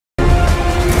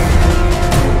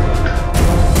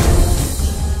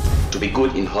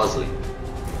good in hustling,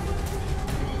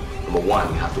 number one,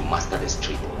 you have to master the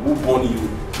street. Who born you?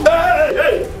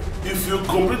 Hey! If you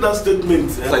complete that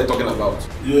statement, What are you talking about?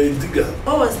 You're a digger.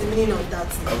 What was the meaning of that?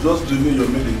 I'm just doing your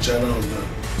made in China on that.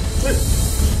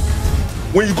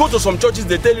 When you go to some churches,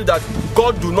 they tell you that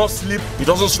God do not sleep, he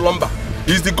doesn't slumber.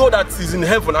 He's the God that is in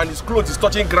heaven and his clothes is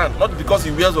touching ground, not because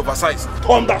he wears oversized.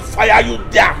 Thunder fire you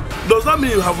there! Does that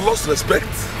mean you have lost respect?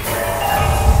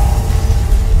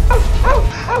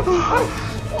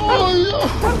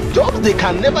 Jobs they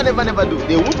can never do.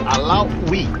 They won't allow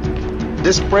we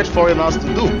desperate foreigners to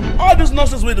do. All this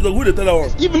nonsense who they tell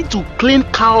us. Even to clean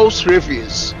cows'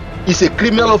 refuse is a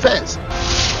criminal offense.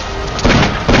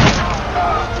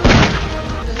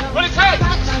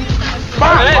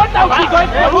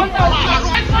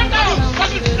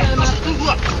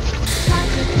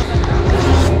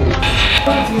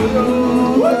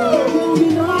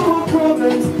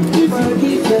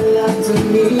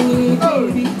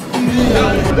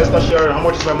 Let's not share how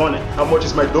much is my money, how much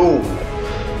is my dough.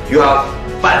 You have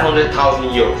 500,000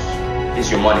 euros. This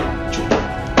is your money, too.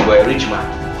 You are a rich man.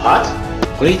 What?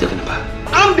 What are you talking about?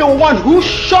 I'm the one who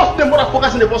shot them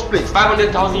motherfuckers in the first place.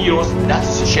 500,000 euros, that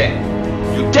is a share.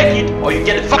 You take it or you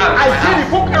get the fuck out of my house. I said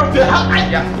the fuck out of the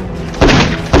house.